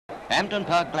Hampden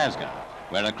Park, Glasgow,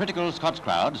 where a critical Scots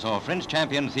crowd saw French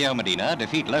champion Theo Medina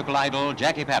defeat local idol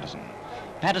Jackie Paterson.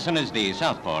 Paterson is the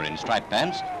southpaw in striped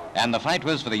pants, and the fight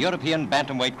was for the European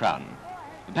Bantamweight crown.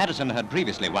 Paterson had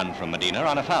previously won from Medina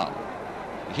on a foul.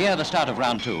 Here the start of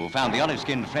round two found the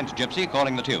olive-skinned French gypsy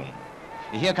calling the tune.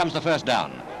 Here comes the first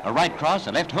down. A right cross,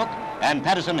 a left hook, and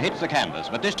Paterson hits the canvas,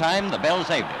 but this time the bell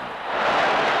saved him.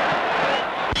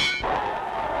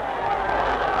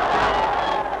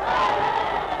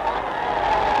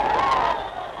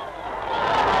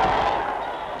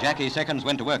 Jackie's seconds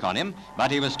went to work on him, but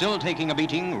he was still taking a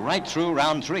beating right through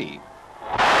round three.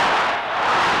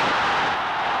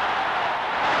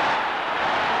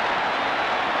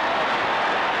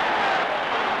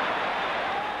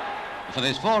 For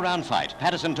this four-round fight,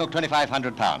 Paterson took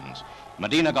 2,500 pounds.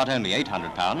 Medina got only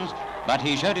 800 pounds, but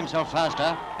he showed himself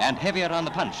faster and heavier on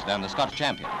the punch than the Scotch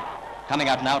champion. Coming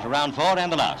up now to round four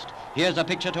and the last. Here's a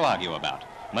picture to argue about.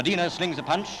 Medina slings a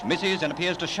punch, misses, and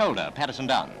appears to shoulder Paterson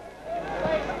down.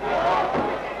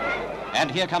 And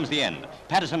here comes the end.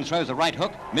 Paterson throws a right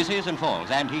hook, misses and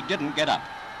falls, and he didn't get up.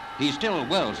 He's still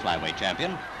world's flyweight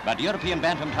champion, but European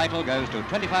Bantam title goes to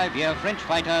 25-year French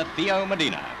fighter Theo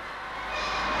Medina.